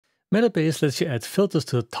Metabase lets you add filters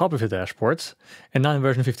to the top of your dashboards, and now in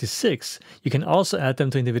version 56, you can also add them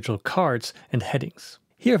to individual cards and headings.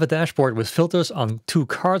 Here I have a dashboard with filters on 2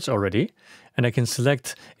 cards already, and I can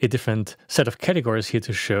select a different set of categories here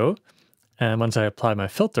to show. And once I apply my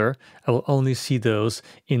filter, I will only see those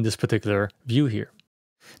in this particular view here.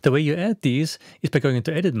 The way you add these is by going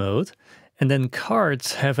into edit mode, and then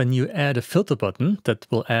cards have a new add a filter button that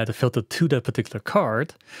will add a filter to that particular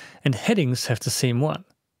card, and headings have the same one.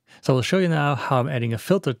 So I'll show you now how I'm adding a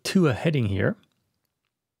filter to a heading here.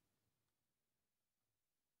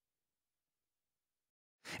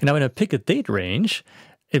 And now when I pick a date range,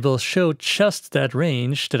 it will show just that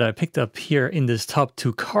range that I picked up here in this top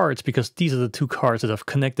 2 cards, because these are the 2 cards that I've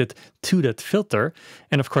connected to that filter.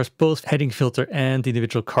 And of course, both heading filter and the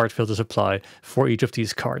individual card filters apply for each of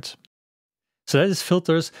these cards. So that is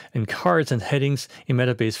filters and cards and headings in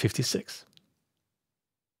Metabase 56.